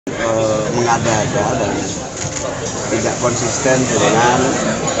mengada-ada dan tidak konsisten dengan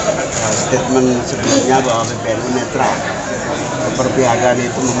statement sebelumnya bahwa PBNU netral. Keberpihakan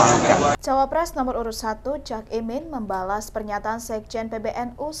itu memalukan. Cawapres nomor urut 1 Cak Imin membalas pernyataan Sekjen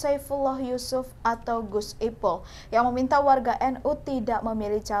PBNU Saifullah Yusuf atau Gus Ipul yang meminta warga NU tidak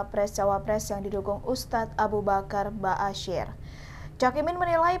memilih capres-cawapres yang didukung Ustaz Abu Bakar Ba'asyir. Cak Imin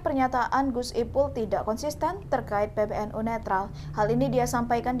menilai pernyataan Gus Ipul tidak konsisten terkait PBNU netral. Hal ini dia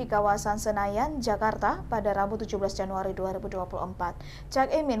sampaikan di kawasan Senayan, Jakarta pada Rabu 17 Januari 2024. Cak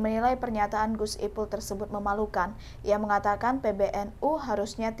Imin menilai pernyataan Gus Ipul tersebut memalukan. Ia mengatakan PBNU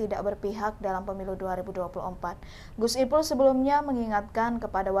harusnya tidak berpihak dalam pemilu 2024. Gus Ipul sebelumnya mengingatkan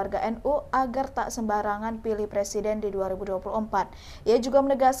kepada warga NU agar tak sembarangan pilih presiden di 2024. Ia juga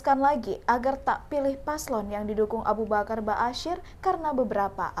menegaskan lagi agar tak pilih paslon yang didukung Abu Bakar Ba'asyir karena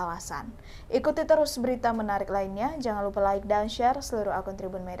beberapa alasan. Ikuti terus berita menarik lainnya. Jangan lupa like dan share seluruh akun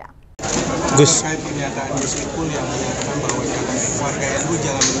Tribun Medan. Gus, terkait pernyataan Gus Ipul yang menyatakan bahwa warga NU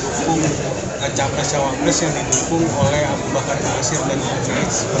jangan mendukung capres-cawapres yang didukung oleh Abu Bakar Ba'asyir dan NGERI.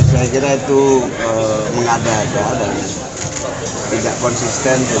 Saya kira itu mengada-ada dan tidak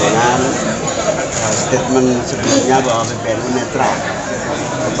konsisten dengan statement sebelumnya bahwa PBNU netral.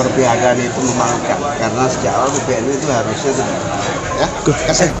 Keberpihakan itu memalukan karena sejak awal PBNU itu harusnya tidak.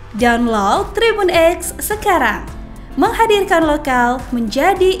 Download Tribun X sekarang, menghadirkan lokal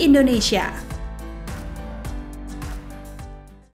menjadi Indonesia.